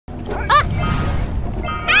Ah!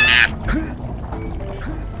 Ah!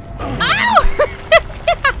 Ow!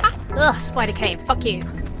 Ugh, Spider Cave, fuck you.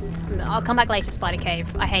 I'll come back later, Spider Cave.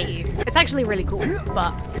 I hate you. It's actually really cool,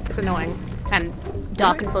 but it's annoying. And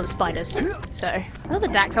dark and full of spiders. So, I love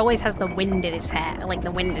that Dax always has the wind in his hair, like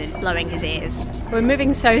the wind blowing his ears. We're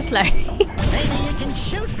moving so slowly. Maybe you can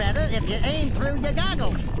shoot better if you aim through your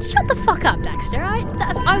goggles. Shut the fuck up, Daxter.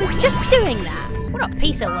 I was just doing that. What a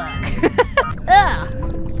piece of work.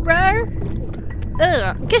 Ugh, bro.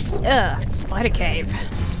 Ugh, just, Spider Cave.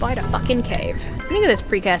 Spider fucking cave. Look at this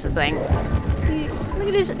precursor thing.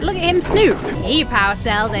 Look at him snoop. Hey, Power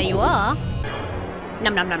Cell, there you are.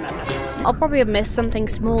 Nom nom nom nom nom. I'll probably have missed something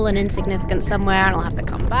small and insignificant somewhere, and I'll have to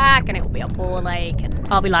come back, and it will be a ball lake, and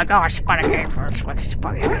I'll be like, oh, Spider Cave for a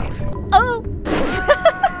Spider Cave. Oh!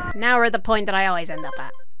 Now we're at the point that I always end up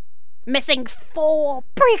at. Missing 4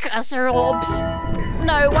 precursor orbs.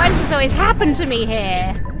 No, why does this always happen to me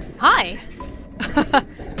here? Hi.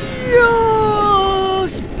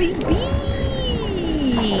 Yes, baby!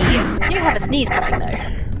 I do have a sneeze coming though.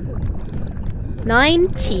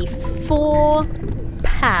 94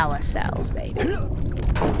 power cells, baby.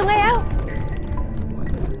 Is this the way out?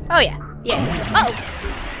 Oh yeah, yeah. Uh oh!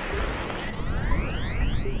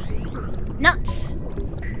 Nuts!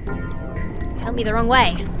 Help me the wrong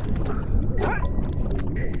way.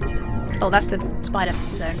 Oh, that's the spider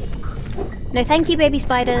zone. No thank you, baby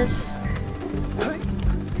spiders.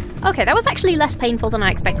 Okay, that was actually less painful than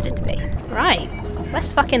I expected it to be. Right.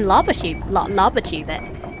 Let's fucking lava tube it.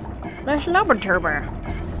 Let's lava turber.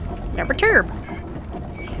 Lava turb.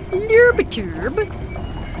 Lurba turb.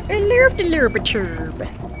 I love the lurba turb.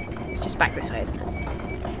 It's just back this way, isn't it?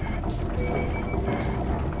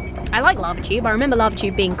 I like lava tube. I remember lava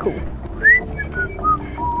tube being cool.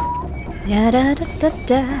 Ya da da da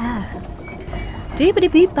da. Doobity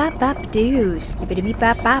beep bap bap doo. Skibbity beep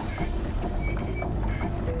bap bap.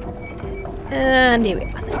 And here we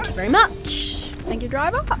are. Thank you very much. Thank you,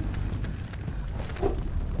 driver.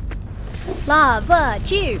 Lava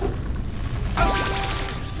tube.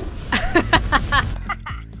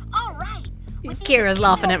 All right. Kira's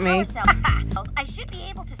laughing at me. I should be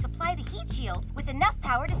able to supply the heat shield with enough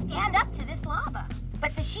power to stand up to this lava.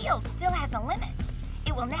 But the shield still has a limit.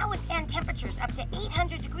 It will now withstand temperatures up to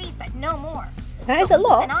 800 degrees, but no more. That is a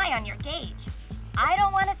lot. Keep an eye on your gauge. I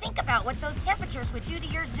don't want to think about what those temperatures would do to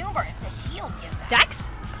your zoomer if the shield gives out.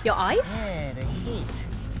 Dax, your eyes? Yeah, the heat.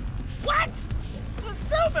 What? The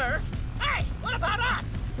silver? Hey, what about us?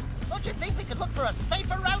 Don't you think we could look for a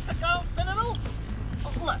safer route to go, Citadel?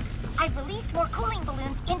 Look, I've released more cooling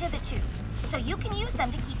balloons into the tube, so you can use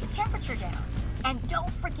them to keep the temperature down. And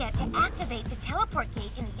don't forget to activate the teleport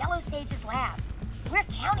gate in the Yellow Sage's lab. We're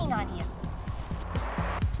counting on you.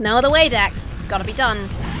 There's no other way, Dax. It's gotta be done.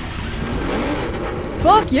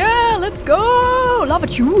 Fuck yeah, let's go! Lava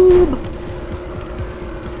tube!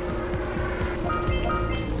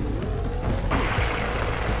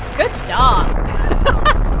 Good start.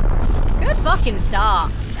 Good fucking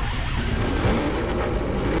start.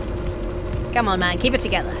 Come on, man, keep it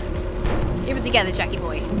together. Keep it together, Jackie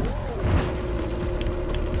boy.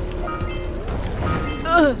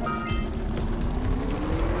 Ugh.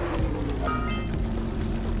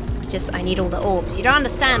 I need all the orbs. You don't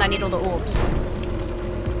understand, I need all the orbs. I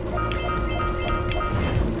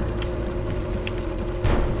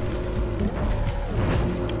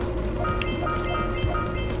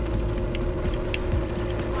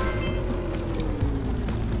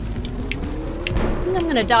think I'm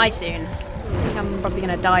gonna die soon. I think I'm probably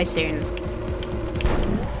gonna die soon.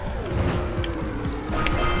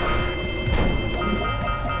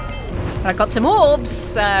 But I got some orbs,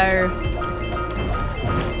 so...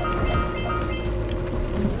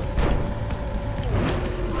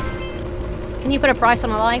 Can you put a price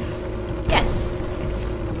on a life? Yes.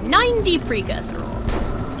 It's 90 precursor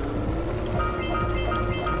orbs.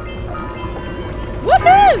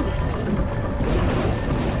 Woohoo!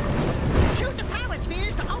 Shoot the power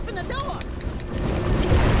spheres to open the door.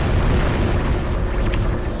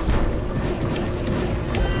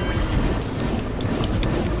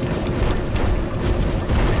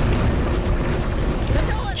 The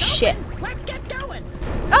door is Shit. open. Let's get going.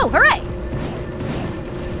 Oh, hooray!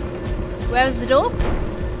 Where was the door?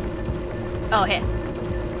 Oh, here.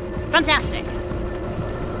 Fantastic.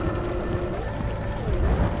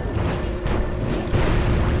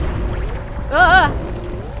 Ah!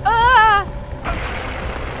 Ah!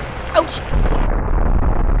 Ouch!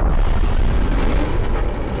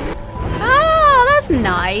 Ah, that's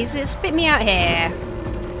nice. It spit me out here.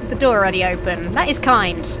 The door already open. That is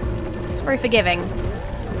kind. It's very forgiving.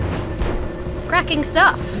 Cracking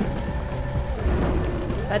stuff.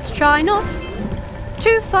 Let's try not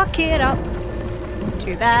to fuck it up.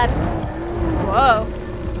 Too bad. Whoa.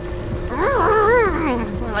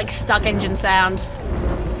 Like stuck engine sound.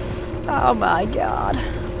 Oh my god.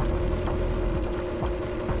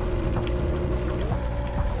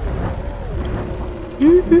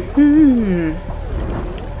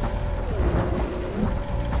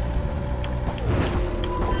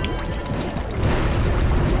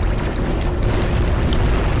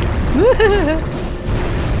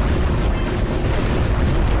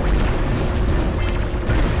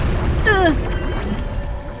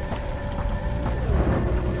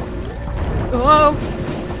 Whoa.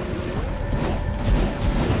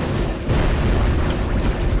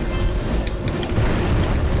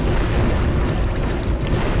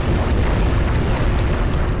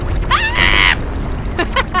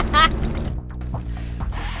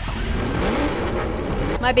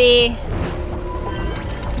 Might be.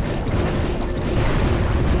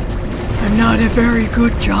 I'm not a very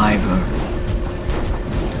good driver.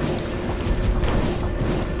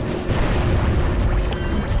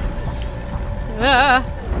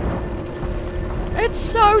 It's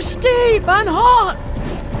so steep and hot!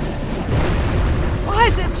 Why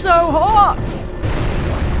is it so hot?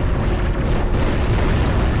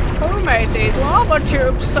 Who made these lava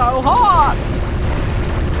tubes so hot?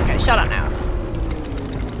 Okay, shut up now.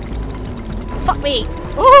 Fuck me!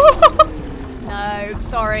 No,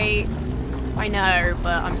 sorry. I know,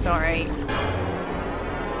 but I'm sorry.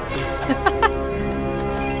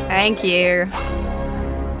 Thank you.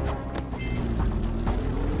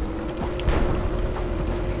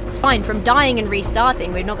 It's fine, from dying and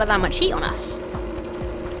restarting, we've not got that much heat on us.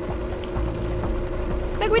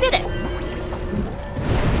 Look, we did it!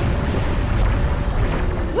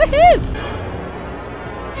 Woohoo!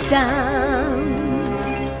 Down.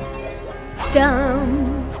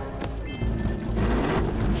 Down.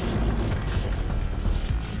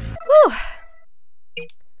 Whew.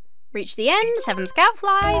 Reach the end, 7 scout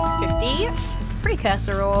flies, 50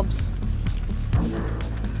 precursor orbs.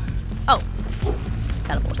 Oh.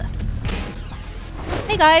 Teleporter.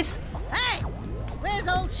 Hey guys. Hey! Where's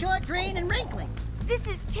old Short, Green, and Wrinkly? This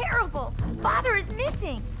is terrible. Father is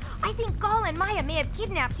missing. I think Gall and Maya may have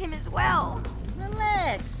kidnapped him as well.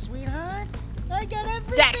 Relax, sweetheart. I got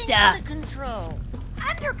everything Daxter. under control.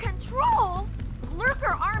 Under control?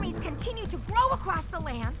 Lurker armies continue to grow across the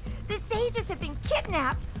land. The sages have been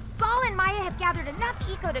kidnapped. Gall and Maya have gathered enough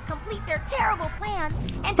eco to complete their terrible plan.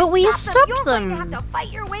 And But to we have stop stopped them, them. you're going to have to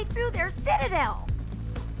fight your way through their citadel.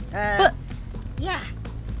 But Yeah.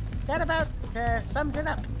 That about sums it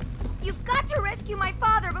up. You've got to rescue my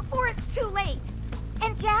father before it's too late.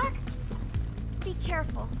 And Jack, be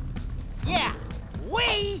careful. Yeah,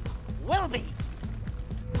 we will be.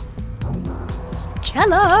 it's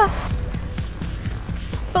jealous.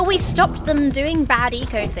 But we stopped them doing bad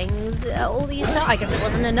eco things all these times. I guess it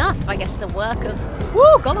wasn't enough. I guess the work of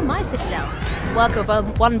God on my Citadel. Work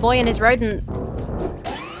of one boy and his rodent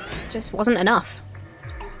just wasn't enough.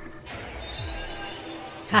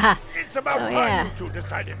 Haha. It's about Oh, time yeah. you two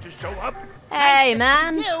decided to show up. Hey Nice to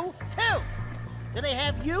man. see you, too. Do they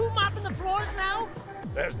have you mopping the floors now?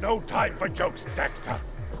 There's no time for jokes, Daxter.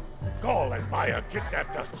 Gall and Maya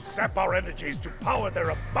kidnapped us to sap our energies to power their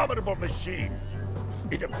abominable machine.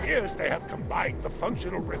 It appears they have combined the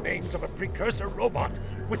functional remains of a precursor robot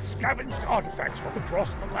with scavenged artifacts from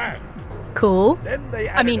across the land. Cool. Then they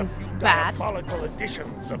added mean, a few bad. diabolical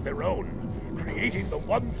additions of their own, creating the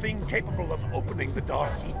one thing capable of opening the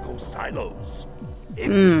dark eco silos. If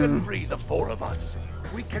we can free the 4 of us,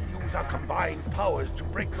 we can use our combined powers to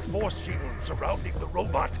break the force shield surrounding the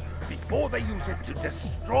robot before they use it to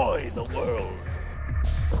destroy the world.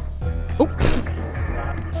 Oops.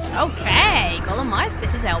 Okay, got on my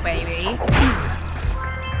Citadel, baby.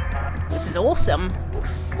 This is awesome.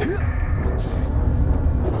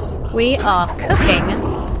 We are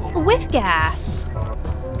cooking with gas.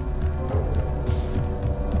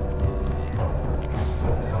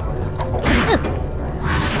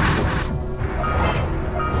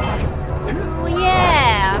 Oh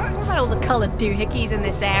yeah! What about all the coloured doohickeys in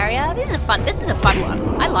this area? This is a fun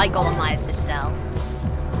one. I like Golemai's Citadel.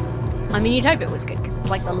 I mean, you'd hope it was good, because it's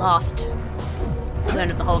like the last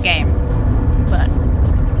zone of the whole game. But...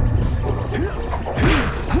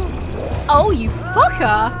 oh, you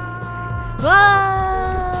fucker!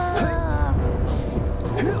 Ah!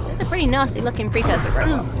 It's a pretty nasty looking precursor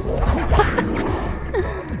robot.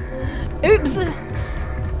 Oops!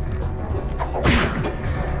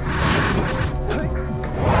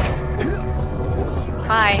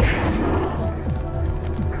 Hi.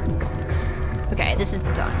 Okay, this is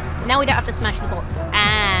the time. Now we don't have to smash the bots,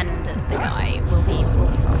 and the guy will be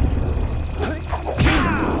fine.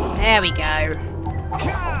 There we go.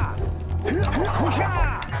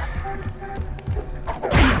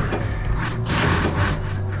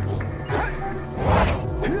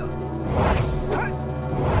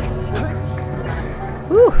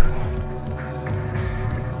 Whew.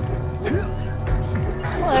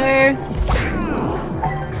 Hello.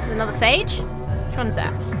 There's another sage? Which one's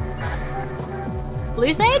that?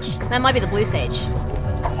 Blue sage? That might be the blue sage.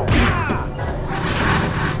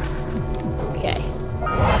 Okay.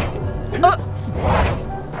 Oh!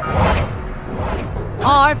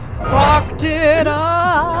 I fucked it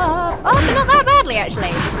up! Oh, but not that badly,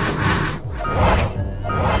 actually.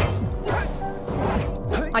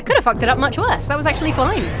 I could have fucked it up much worse. That was actually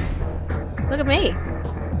fine. Look at me.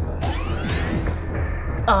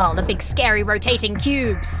 Oh, the big scary rotating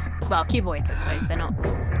cubes. Well, cuboids, I suppose. They're not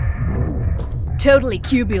totally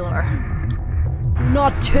cubular.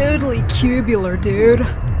 Not totally cubular, dude.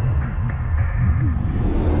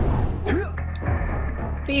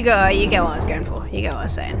 You go what I was going for. You go what I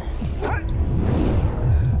was saying.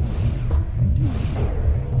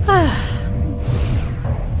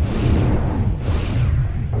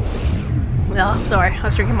 Oh, sorry, I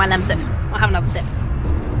was drinking my lem sip. I'll have another sip.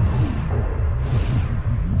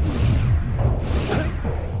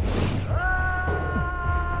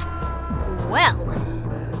 Well.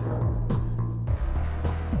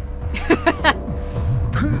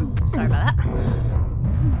 Sorry about that.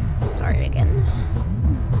 Sorry again.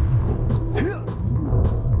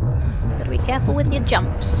 Gotta be careful with your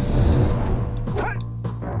jumps.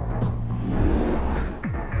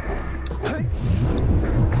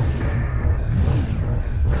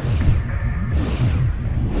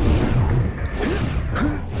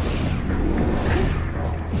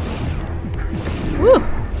 Woo! A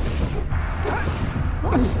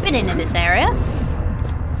lot of spinning in this area.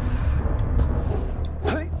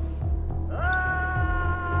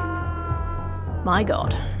 My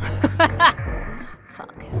god.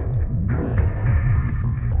 Fuck.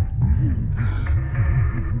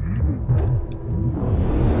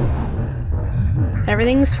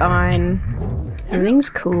 Everything's fine. Everything's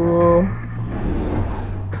cool.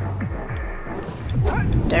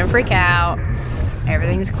 Don't freak out.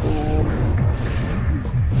 Everything's cool.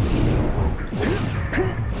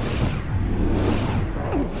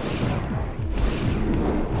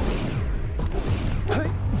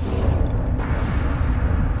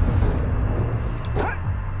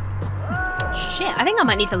 Shit, I think I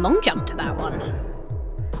might need to long jump to that one.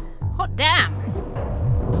 Hot damn.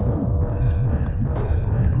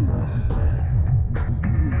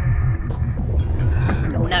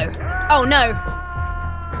 Oh no. Oh no!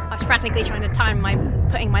 I was frantically trying to time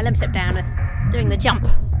putting my limb sip down with doing the jump.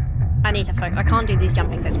 I need to focus. I can't do these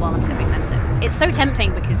jumping bits while I'm sipping limb sip. It's so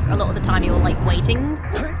tempting because a lot of the time you're like waiting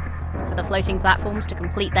for the floating platforms to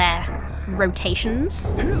complete their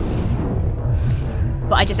rotations.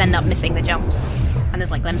 But I just end up missing the jumps. And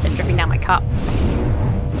there's like limb sip dripping down my cup.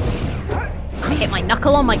 I hit my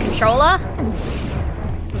knuckle on my controller.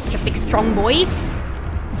 So I'm such a big strong boy.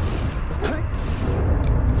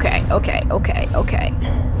 Okay, okay, okay, okay.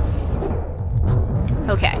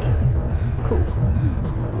 Okay. Cool.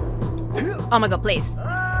 Oh my god, please.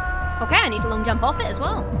 Okay, I need to long jump off it as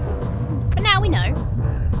well. But now we know.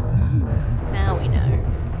 Now we know.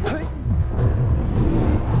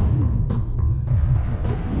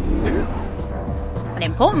 An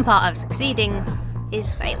important part of succeeding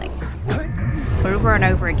is failing. Over and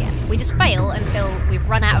over again. We just fail until we've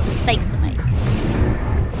run out of mistakes to make.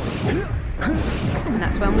 And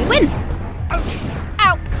that's when we win.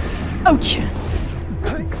 Ow! Ouch!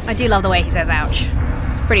 I do love the way he says ouch.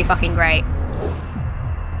 It's pretty fucking great.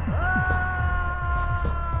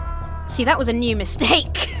 See, that was a new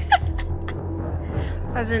mistake.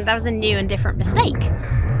 that was a new and different mistake.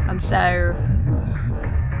 And so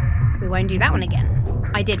we won't do that one again.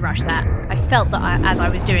 I did rush that. I felt that as I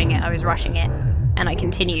was doing it, I was rushing it. And I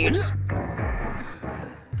continued.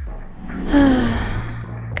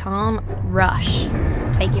 Can't rush.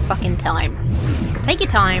 Take your fucking time. Take your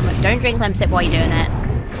time. Don't drink lemon sip while you're doing it.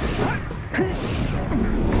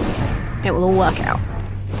 It will all work out.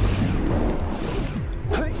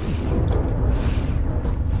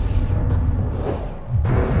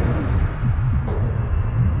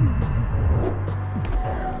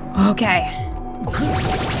 Okay.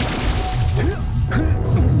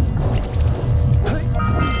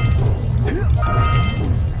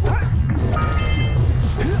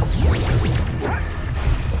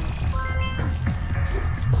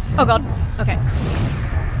 Oh god. Okay.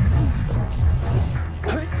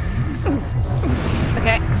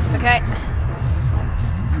 Okay. Okay.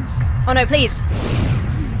 Oh no, please.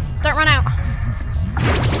 Don't run out.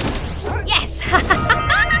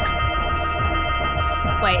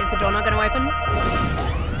 Wait, is the door not going to open?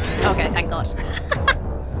 Okay, thank God.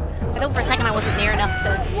 I thought for a second I wasn't near enough to...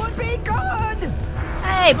 Would be good!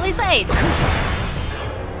 Hey, Blue Sage!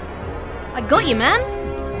 I got you, man!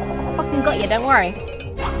 Fucking got you, don't worry.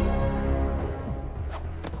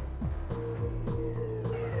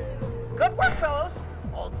 Good work, fellows.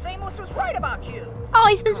 Old Samos was right about you. Oh,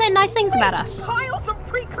 he's been saying nice things about us. Piles of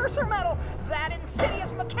precursor metal. That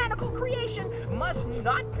insidious mechanical creation must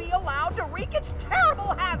not be allowed to wreak its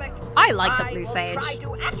terrible havoc. I like the Blue Sage. I will try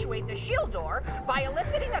to actuate the shield door by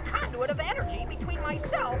eliciting a conduit of energy between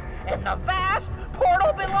myself and the vast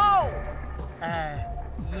portal below.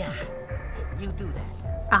 Yeah. You do that.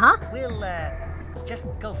 Uh-huh. We'll, just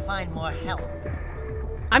go find more help.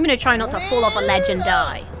 I'm gonna try not to fall off a ledge and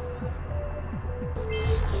die.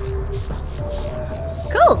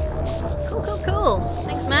 Cool. Cool, cool, cool.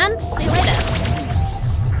 Thanks, man. See you later.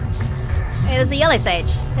 Hey, there's a yellow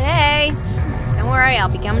sage. Hey. Don't worry, I'll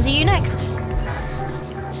be coming to you next.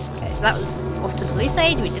 Okay, so that was off to the blue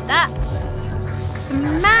sage. We did that.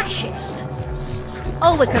 Smash it.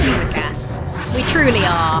 Oh, we're cooking with gas. We truly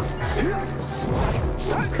are.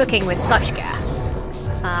 Cooking with such gas.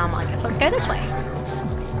 I guess let's go this way.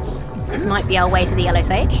 This might be our way to the yellow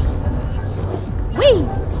sage. Whee!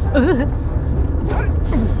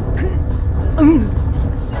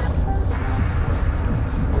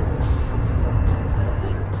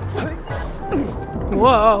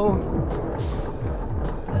 Whoa.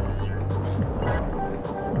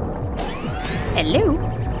 Hello.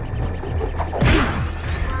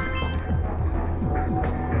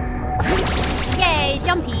 Yay,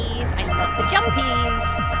 jumpies! I love the jumpies.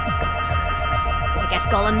 I guess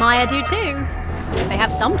Gol and Maya do too. They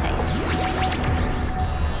have some taste.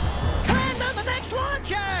 Climb on the next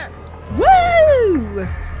launcher! Woo!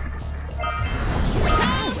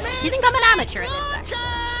 Do you think I'm an amateur at this, Daxter?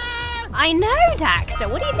 I know, Daxter.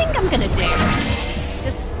 What do you think I'm gonna do?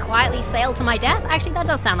 Just quietly sail to my death? Actually, that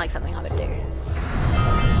does sound like something I would do.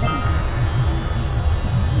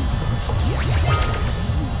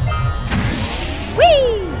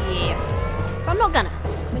 Whee! But I'm not gonna.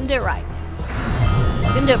 I'm gonna do it right.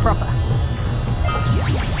 I'm gonna do it proper.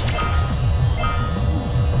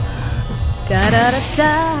 Da da da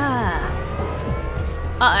da.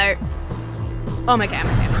 Uh-oh. Oh, I'm okay, I'm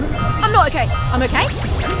okay. I'm not okay. I'm okay?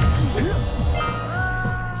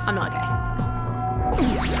 I'm not okay.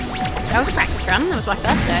 That was a practice run. That was my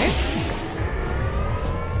first go.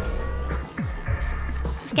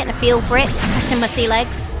 Just getting a feel for it. Testing my sea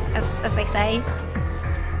legs, as they say.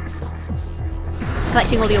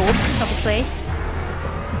 Collecting all the orbs, obviously.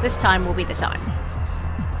 This time will be the time.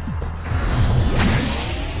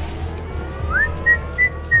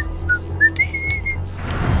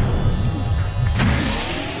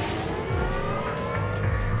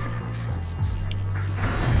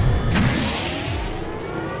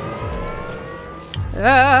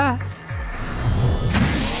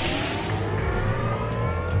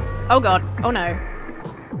 Oh god. Oh no.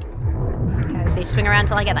 Okay, so you swing around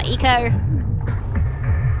till I get that eco.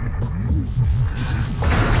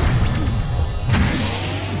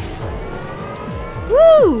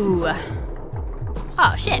 Woo!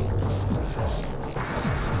 Oh shit.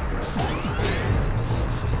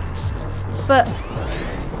 But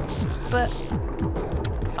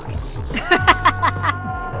fuck it.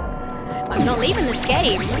 I'm not leaving this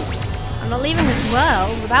game. I'm not leaving this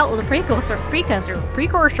world without all the precursor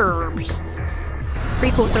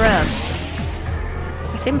herbs.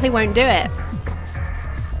 I simply won't do it.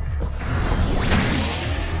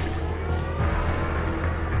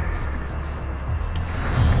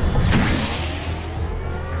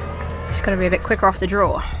 Just gotta be a bit quicker off the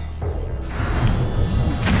draw.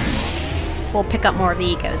 Or pick up more of the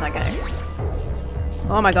eco as I go.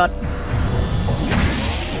 Oh my god.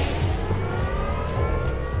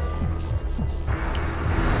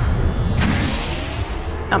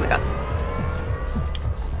 Oh my god.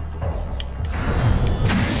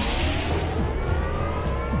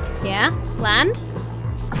 Yeah? Land?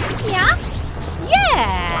 Yeah? Yeah!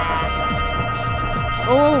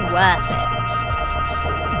 All worth it.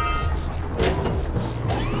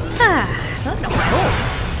 Look at my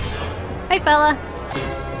orbs. Hey fella.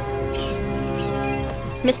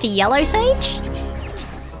 Mr. Yellow Sage?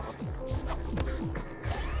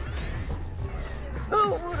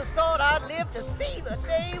 Who would have thought I'd live to see the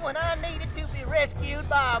day when I needed to be rescued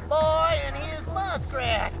by a boy and his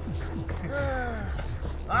muskrat?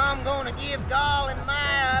 I'm gonna give Gol and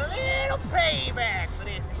Maya a little payback for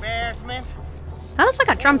this embarrassment. That looks like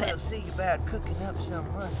a trumpet. We'll see about cooking up some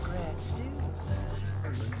muskrat stew.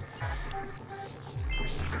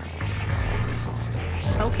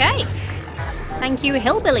 Okay. Thank you,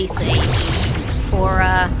 Hillbilly Sage, for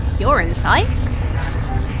your insight.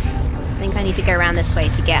 I think I need to go around this way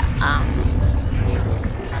to get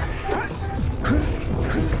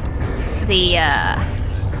the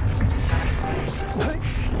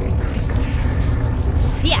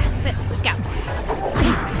scout fly.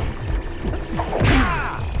 Oops.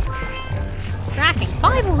 Tracking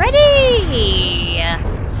 5 already!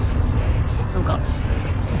 Oh god.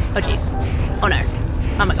 Oh jeez. Oh no.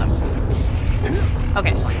 Oh my god.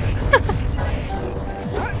 Okay, it's fine.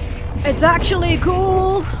 It's actually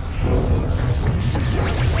cool.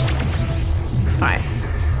 Alright.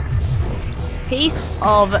 Piece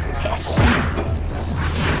of piss.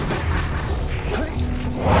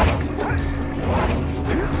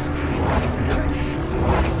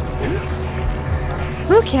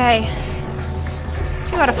 Okay.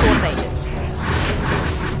 2 out of 4 sages.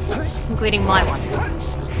 Including my one.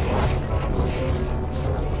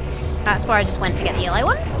 That's where I just went to get the yellow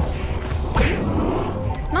one.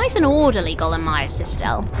 It's nice and orderly, Golemmire's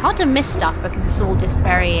Citadel. It's hard to miss stuff because it's all just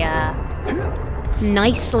very,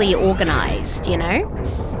 nicely organized, you know?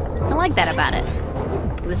 I like that about it.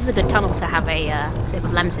 This is a good tunnel to have a, sip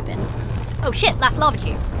of lemsip in. Oh shit, last lava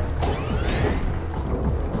tube.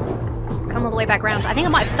 Come all the way back around. I think I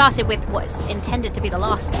might have started with what's intended to be the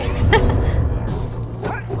last 2.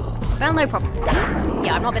 Well, no problem.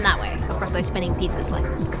 Yeah, I've not been that way, across those spinning pizza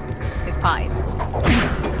slices. Those pies.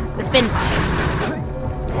 The spin pies.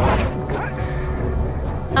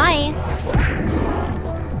 Hi!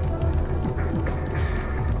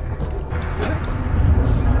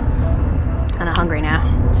 Kinda hungry now.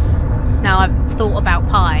 Now I've thought about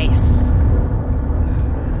pie.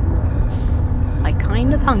 I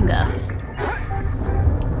kind of hunger.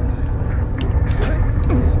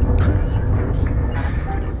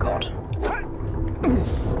 God.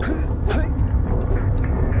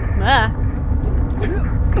 Ah.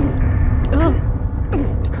 Oh.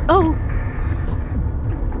 Oh.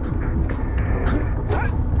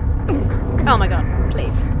 Oh my god,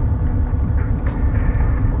 please.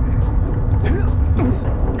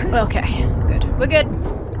 Okay, good. We're good.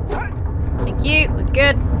 Thank you, we're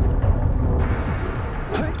good.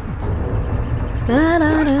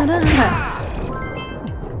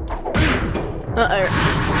 Uh-oh.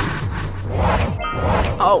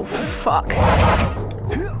 Oh, fuck.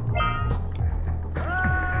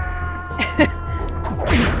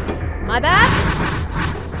 My bad?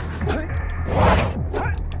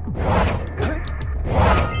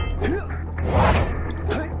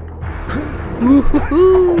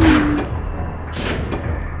 Woohoo!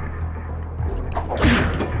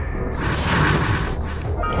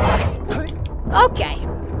 Okay.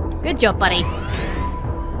 Good job, buddy.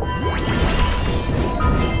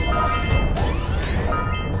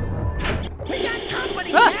 We got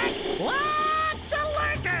company, Jack! Lots of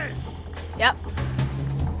lurkers! Yep.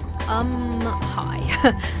 Hi.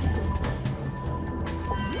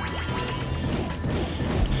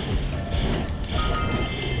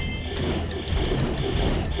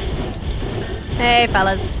 Hey,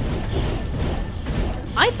 fellas.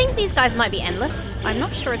 I think these guys might be endless. I'm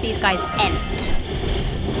not sure if these guys end.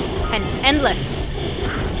 Hence, endless.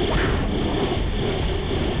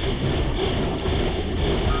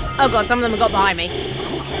 Oh god, some of them have got behind me.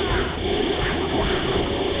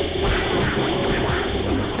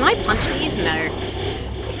 Can I punch these? No.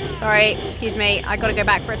 Sorry, excuse me. I gotta go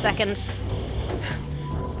back for a second.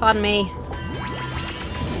 Pardon me.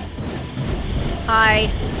 Hi.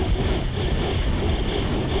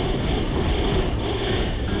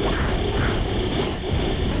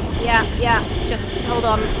 Yeah, just hold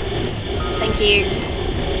on. Thank you.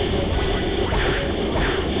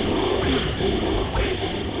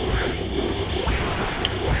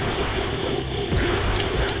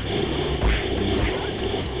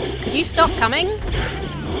 Could you stop coming?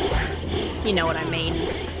 You know what I mean.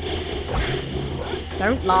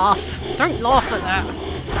 Don't laugh. Don't laugh at that.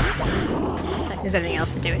 If there's anything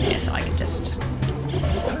else to do in here, so I can just...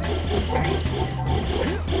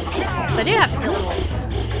 Yes, I do have to kill them all.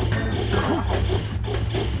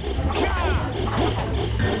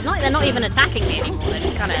 It's not like they're not even attacking me anymore, they're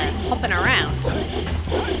just kind of hopping around.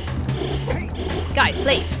 Guys,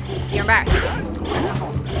 please. You're embarrassing.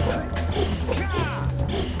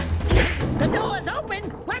 The door's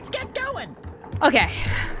open! Let's get going! Okay.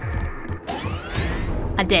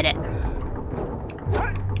 I did it.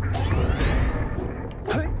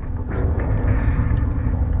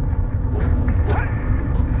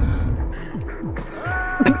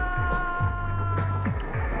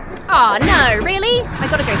 Oh no, really? I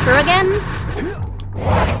gotta go through again?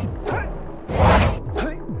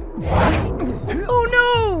 Oh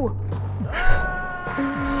no!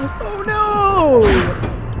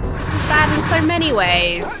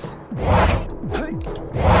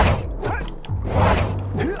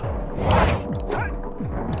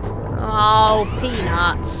 Oh,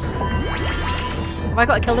 peanuts. Have I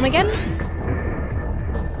got to kill them again?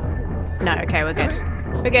 No, okay, we're good.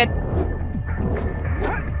 We're good.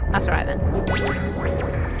 That's alright then.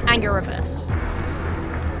 Anger reversed.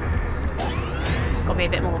 Just gotta be a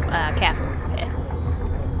bit more careful here.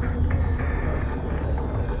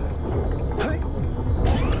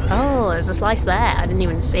 Oh, there's a slice there. I didn't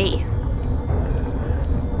even see.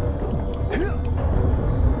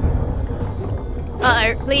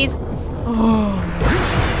 Uh-oh, please. Oh, yes.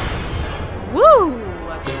 Woo!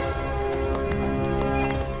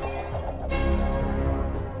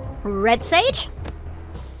 Red Sage?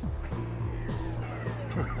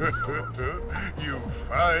 You've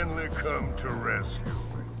finally come to rescue me.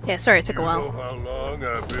 Yeah, sorry, it took a You while. know how long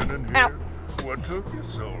I've been in here? Ow. What took you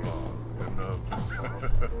so long? And,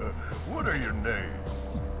 what are your names?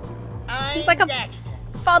 He's like a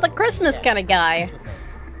Father Christmas kind of guy.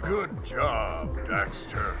 Good job,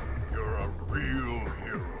 Daxter. You're a real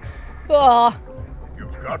hero. Oh,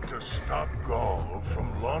 You've got to stop Gaul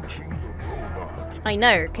from launching the robot. I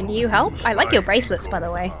know. Can you help? I like your bracelets, by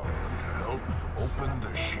the way. To help open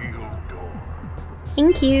the shield door.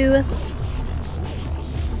 Thank you.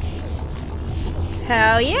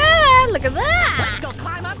 Hell yeah! Look at that! Let's go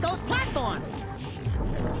climb up those platforms.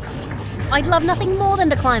 I'd love nothing more than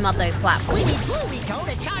to climb up those We need platforms. Rubico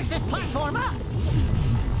to charge this platform up.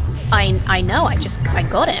 I know. I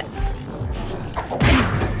got it.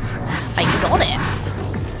 I got it.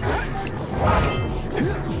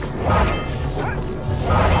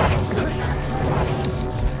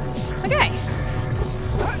 Okay.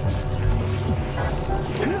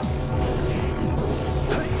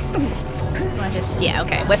 Yeah,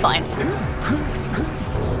 okay, we're fine.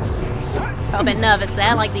 Got a bit nervous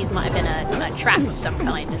there, like these might have been a trap of some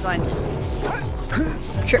kind designed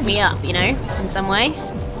to trip me up, you know, in some way.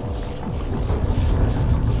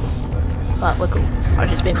 But we're cool. I was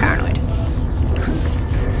just being paranoid.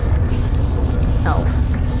 Oh.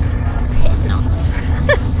 Piss nuts.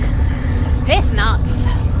 Piss nuts.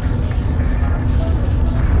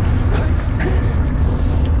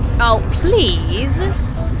 Oh, please.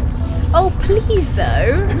 Oh, please,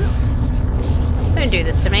 though. Don't do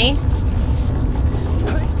this to me.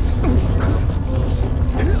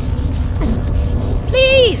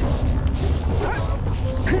 Please!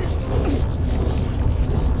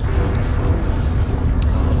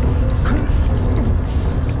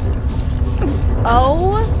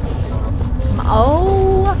 Oh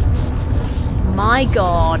my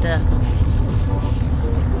god.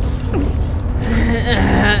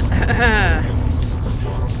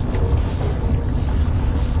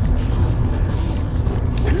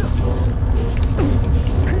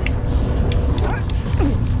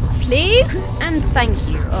 Please and thank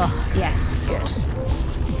you. Oh, yes, good.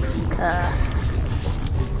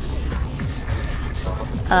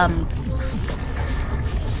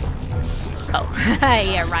 Oh,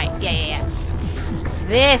 yeah, right. Yeah.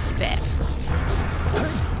 This bit.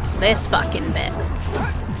 This fucking bit.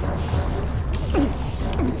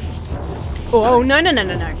 Oh, no.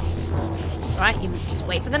 It's alright, you just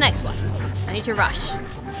wait for the next one. I need to rush.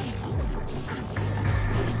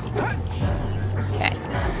 Okay.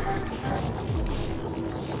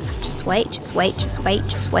 Just wait.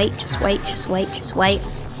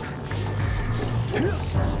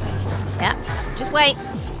 Yeah, just wait.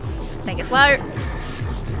 Take it slow.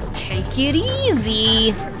 Take it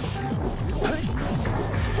easy.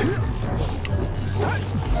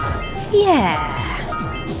 Yeah.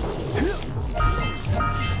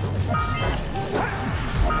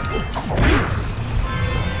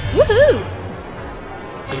 Woohoo!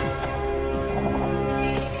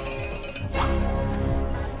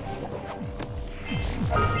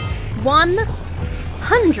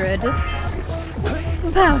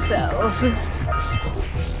 $100 power cells. Hey,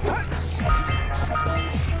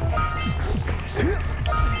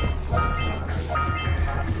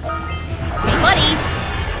 buddy.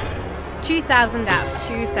 2,000 out of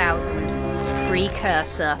 2,000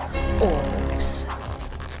 precursor orbs.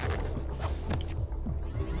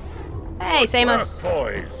 Hey, Samos.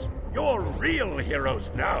 Boys, you're real heroes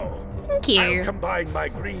now. Thank you. I'll combine my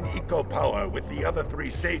green eco power with the other 3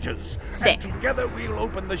 sages. Sick. And together we'll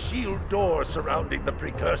open the shield door surrounding the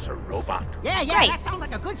precursor robot. Yeah, Great. that sounds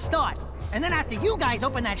like a good start. And then after you guys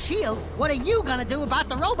open that shield, what are you gonna do about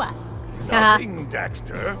the robot? Nothing,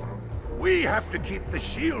 Daxter. We have to keep the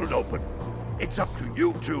shield open. It's up to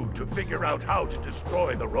you two to figure out how to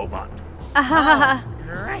destroy the robot.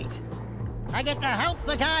 Great. I get to help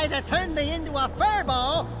the guy that turned me into a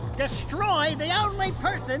furball destroy the only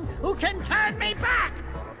person who can turn me back.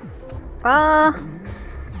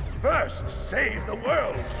 First, save the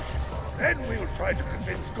world. Then we'll try to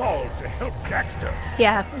convince Gaul to help Daxter.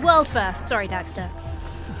 Yeah, world first. Sorry, Daxter.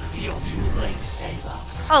 You're too late, Sailor.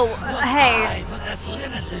 Oh, hey. I possess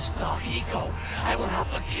limitless dark ego. I will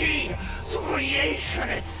have the key to creation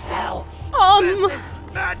itself. This is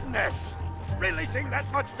madness! Releasing that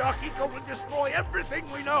much dark eco will destroy everything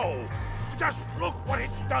we know. Just look what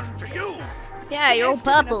it's done to you. Yeah, you're all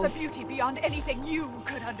purple. It's given us a beauty beyond anything you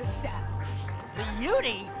could understand.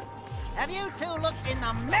 Beauty? Have you two looked in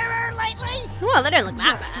the mirror lately? Well, they don't look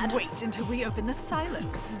that Just bad. wait until we open the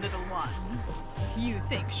silos, little one. You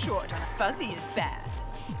think short and fuzzy is bad.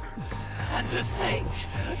 And to think,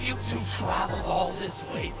 you two traveled all this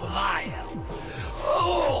way for my help.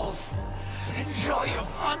 Fools! Enjoy your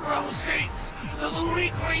front row seats to the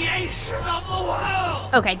recreation of the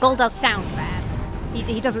world! Okay, Gaul does sound bad.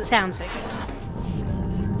 He doesn't sound so good.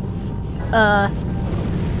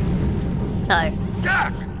 No.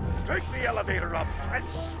 Jak! Take the elevator up and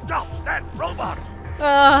stop that robot!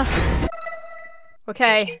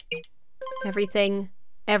 Okay. Everything.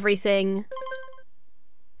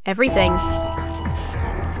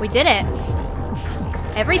 We did it.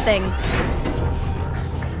 Everything.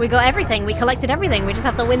 We got everything. We collected everything. We just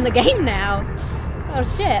have to win the game now. Oh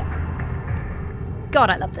shit. God,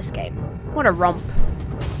 I love this game. What a romp.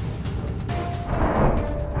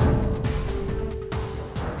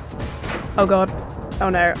 Oh god. Oh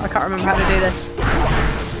no, I can't remember how to do this.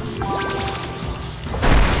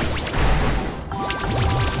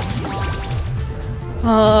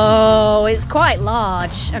 Oh, it's quite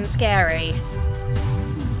large and scary.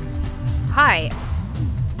 Hi.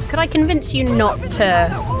 Could I convince you not to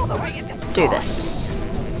do this?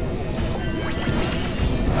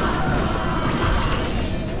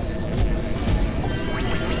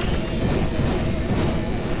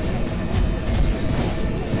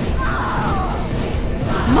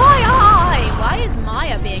 My eye! Why is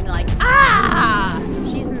Maya being like, ah?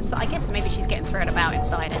 She's inside. I guess maybe she's getting thrown about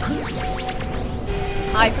inside it.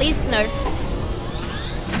 Hi, please, no.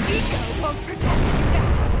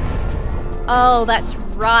 Oh, that's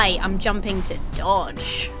right. I'm jumping to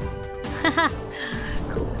dodge.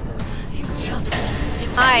 Cool.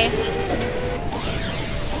 Hi.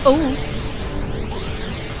 Oh.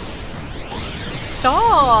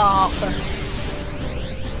 Stop.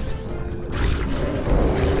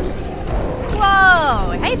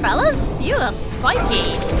 Whoa. Hey, fellas. You are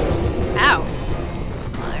spiky. Ow.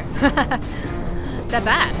 No. They're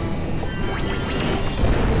bad.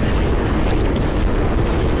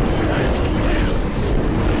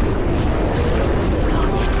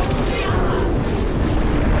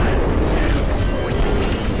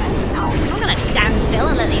 I'm gonna stand still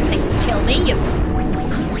and let these things kill me, you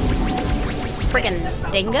friggin'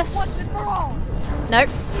 dingus. Nope,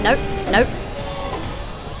 nope, nope.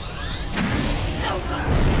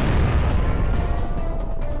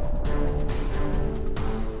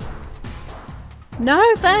 No,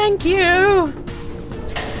 thank you!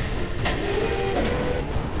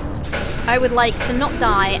 I would like to not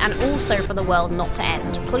die and also for the world not to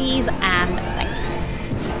end. Please and thank you.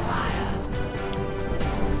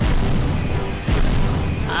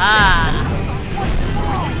 Ah.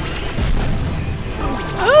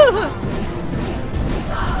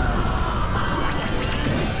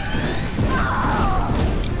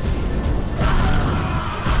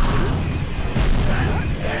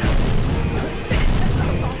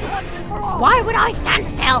 Why would I stand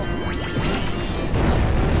still?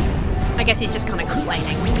 I guess he's just kind of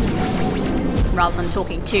complaining rather than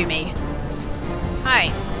talking to me.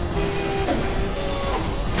 Hi.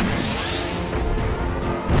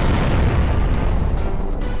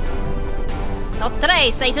 Not today,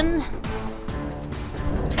 Satan.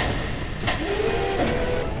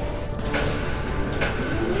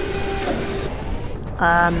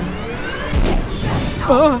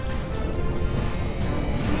 Oh.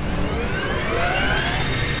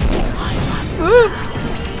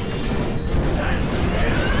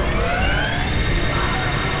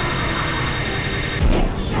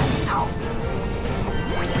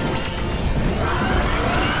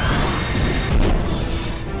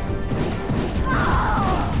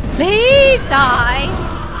 Please die!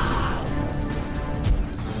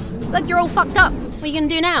 Look, you're all fucked up. What are you gonna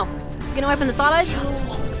do now? You gonna open the silos? You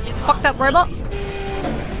fucked up robot?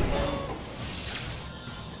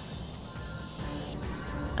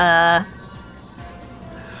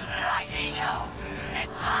 It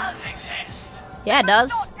does exist. Yeah, it does.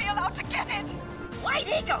 Not be allowed to get it. White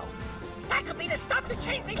ego! That could be the stuff to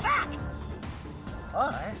change me back!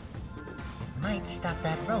 Or it might stop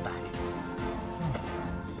that robot.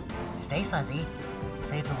 Stay fuzzy,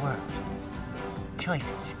 save the world.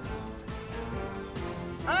 Choices.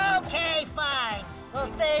 Okay,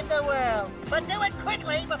 will save the world. But do it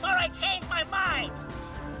quickly before I change my mind.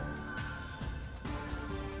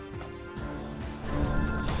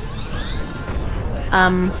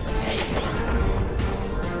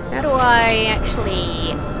 How do I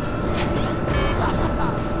actually...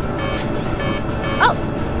 Oh!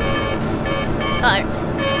 Uh-oh.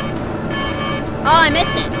 Oh, I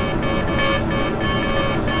missed it.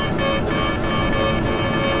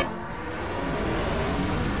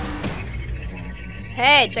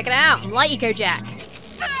 Hey, check it out. I'm Light Eco Jack.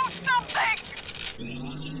 Do something!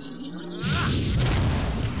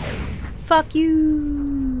 Fuck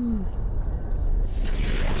you.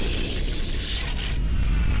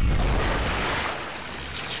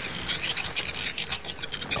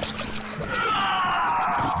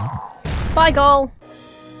 Bye, Gol.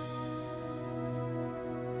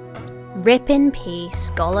 Rip in peace,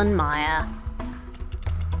 Gol and Maya.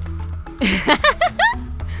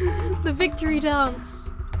 The victory dance.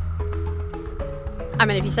 I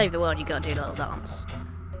mean, if you save the world, you gotta do a little dance.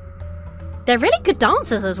 They're really good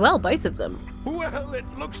dancers as well, both of them. Well, it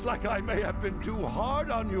looks like I may have been too hard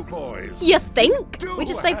on you boys. You think? We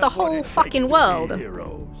just saved the whole fucking world.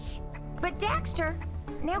 But Daxter,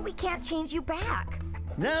 now we can't change you back.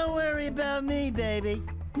 Don't worry about me, baby.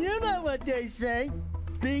 You know what they say.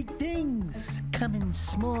 Big things come in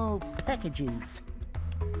small packages.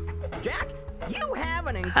 Jack, you have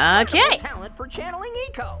an incredible talent for channeling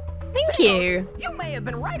eco. Thank you. You may have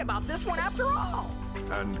been right about this one after all.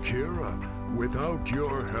 And Kira, without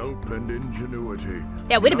your help and ingenuity,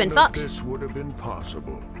 yeah, we'd have been fucked. This would have been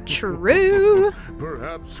possible. True.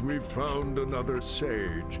 Perhaps we've found another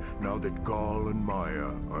sage now that Gol and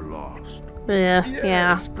Maya are lost. Yeah,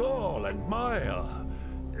 yes, Gol and Maya.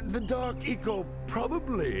 The Dark Eco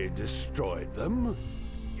probably destroyed them.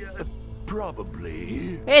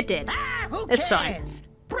 Probably. It did. Ah, who it's cares? Fine.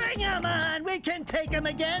 Bring them on. We can take them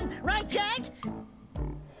again. Right, Jack?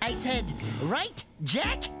 I said, right,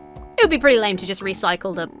 Jack? It would be pretty lame to just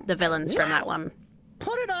recycle the villains from that one.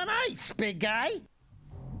 Put it on ice, big guy.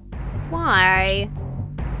 Why?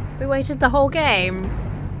 We waited the whole game.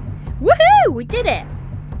 Woohoo! We did it!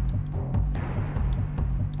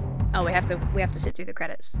 Oh, we have to sit through the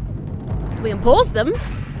credits. We can pause them.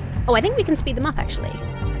 Oh, I think we can speed them up, actually.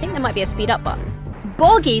 I think there might be a speed up button.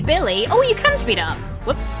 Boggy Billy. Oh, you can speed up.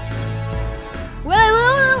 Whoops.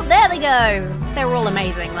 Whoa, there they go. They were all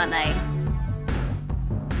amazing, weren't they?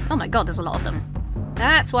 Oh my god, there's a lot of them.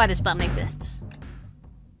 That's why this button exists.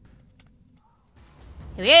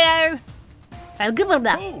 Here we go.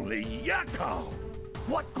 Holy yakko!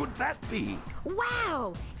 What could that be?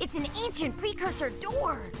 Wow! It's an ancient precursor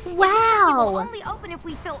door. Wow! It will only open if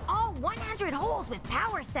we fill all 100 holes with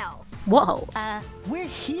power cells. What holes? We're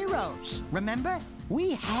heroes, remember?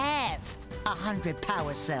 We have 100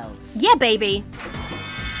 power cells. Yeah, baby.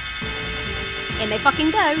 In they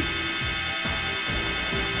fucking go.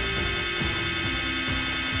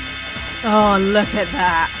 Oh, look at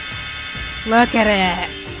that. Look at it.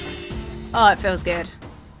 Oh, it feels good.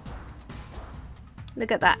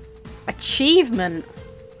 Look at that achievement.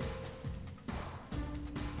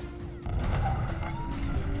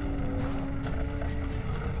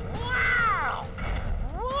 Wow!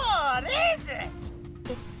 What is it?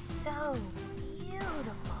 It's so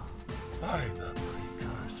beautiful. By the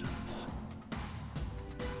precursors.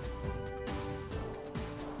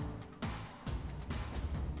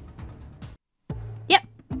 Yep.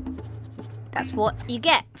 That's what you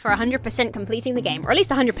get for 100% completing the game, or at least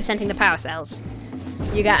 100%ing the power cells.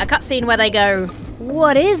 You get a cutscene where they go,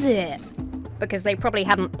 what is it? Because they probably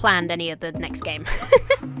hadn't planned any of the next game.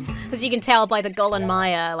 As you can tell by the Gol and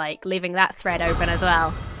Maya, like, leaving that thread open as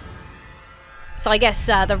well. So I guess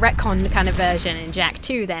the retcon kind of version in Jak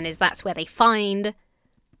 2 then is that's where they find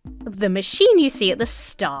the machine you see at the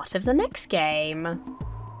start of the next game.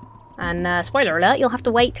 And spoiler alert, you'll have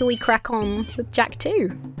to wait till we crack on with Jak 2,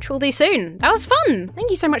 which we'll do soon. That was fun! Thank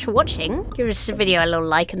you so much for watching. Give this video a little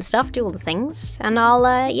like and stuff, do all the things. And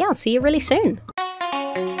I'll see you really soon.